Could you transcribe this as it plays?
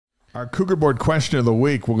Our CougarBoard question of the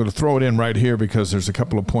week, we're going to throw it in right here because there's a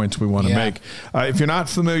couple of points we want to make. If you're not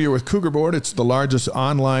familiar with CougarBoard, it's the largest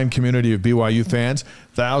online community of BYU fans,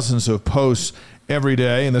 thousands of posts every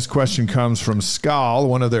day. And this question comes from Skal,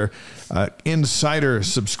 one of their insider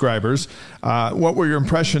subscribers. What were your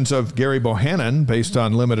impressions of Gerry Bohanon based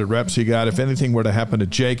on limited reps he got? If anything were to happen to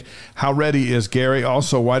Jake, how ready is Gerry?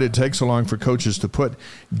 Also, why did it take so long for coaches to put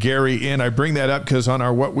Gerry in? I bring that up because on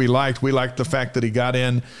our What We liked the fact that he got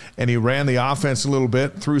in and he ran the offense a little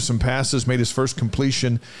bit, threw some passes, made his first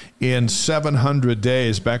completion in 700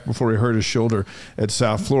 days back before he hurt his shoulder at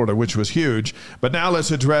South Florida, which was huge. But now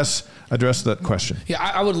let's address that question. Yeah,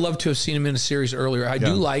 I would love to have seen him in a series earlier. I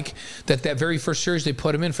do like that very first series they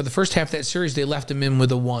put him in. For the first half of that series, they left him in with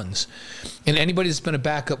the ones. And anybody that's been a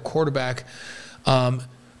backup quarterback,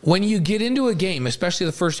 when you get into a game, especially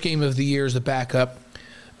the first game of the year as a backup,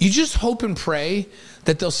 you just hope and pray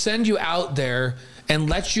that they'll send you out there and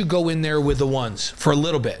let you go in there with the ones for a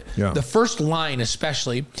little bit. Yeah. The first line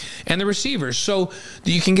especially, and the receivers, so that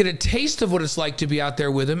you can get a taste of what it's like to be out there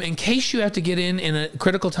with them in case you have to get in a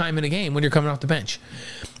critical time in a game when you're coming off the bench.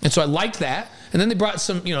 And so I liked that. And then they brought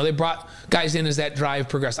they brought guys in as that drive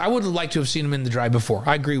progressed. I would have liked to have seen them in the drive before.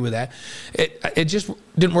 I agree with that. It just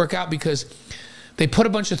didn't work out because they put a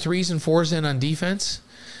bunch of 3s and 4s in on defense.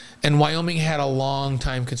 And Wyoming had a long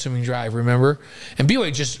time consuming drive, remember? And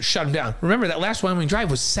BYU just shut them down. Remember, that last Wyoming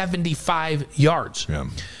drive was 75 yards. Yeah.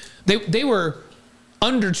 They were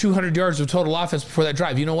under 200 yards of total offense before that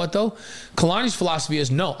drive. You know what, though? Kalani's philosophy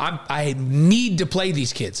is, no, I need to play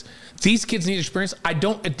these kids. These kids need experience. I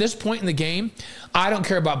don't, at this point in the game, I don't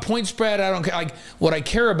care about point spread. I don't care. Like, what I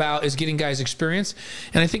care about is getting guys experience.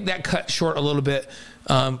 And I think that cut short a little bit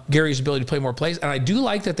Gerry's ability to play more plays. And I do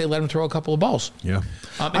like that they let him throw a couple of balls. Yeah.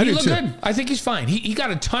 And he looked good. I think he's fine. He got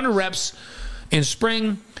a ton of reps in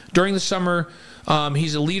spring, during the summer.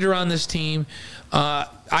 He's a leader on this team.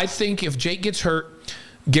 I think if Jake gets hurt,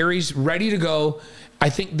 Gerry's ready to go. I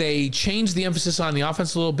think they changed the emphasis on the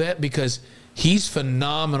offense a little bit because he's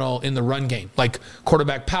phenomenal in the run game, like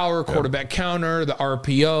quarterback power, quarterback counter, the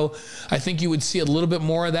RPO. I think you would see a little bit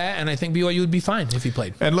more of that, and I think BYU would be fine if he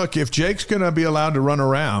played. And look, if Jake's going to be allowed to run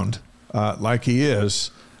around like he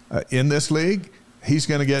is in this league, he's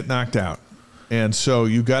going to get knocked out. And so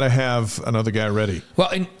you got to have another guy ready. Well,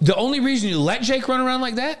 and the only reason you let Jake run around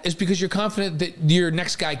like that is because you're confident that your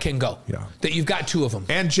next guy can go. Yeah. That you've got 2 of them.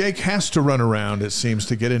 And Jake has to run around, it seems,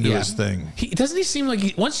 to get into his thing. Doesn't he seem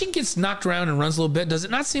like once he gets knocked around and runs a little bit, does it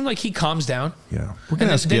not seem like he calms down? Yeah.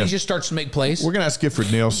 Then he just starts to make plays. We're going to ask Gifford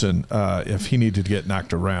Nielsen if he needed to get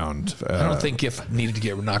knocked around. I don't think Giff needed to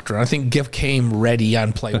get knocked around. I think Giff came ready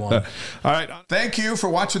on play 1. All right. Thank you for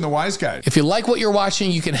watching The Wise Guy. If you like what you're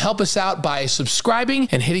watching, you can help us out by subscribing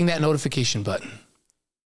and hitting that notification button.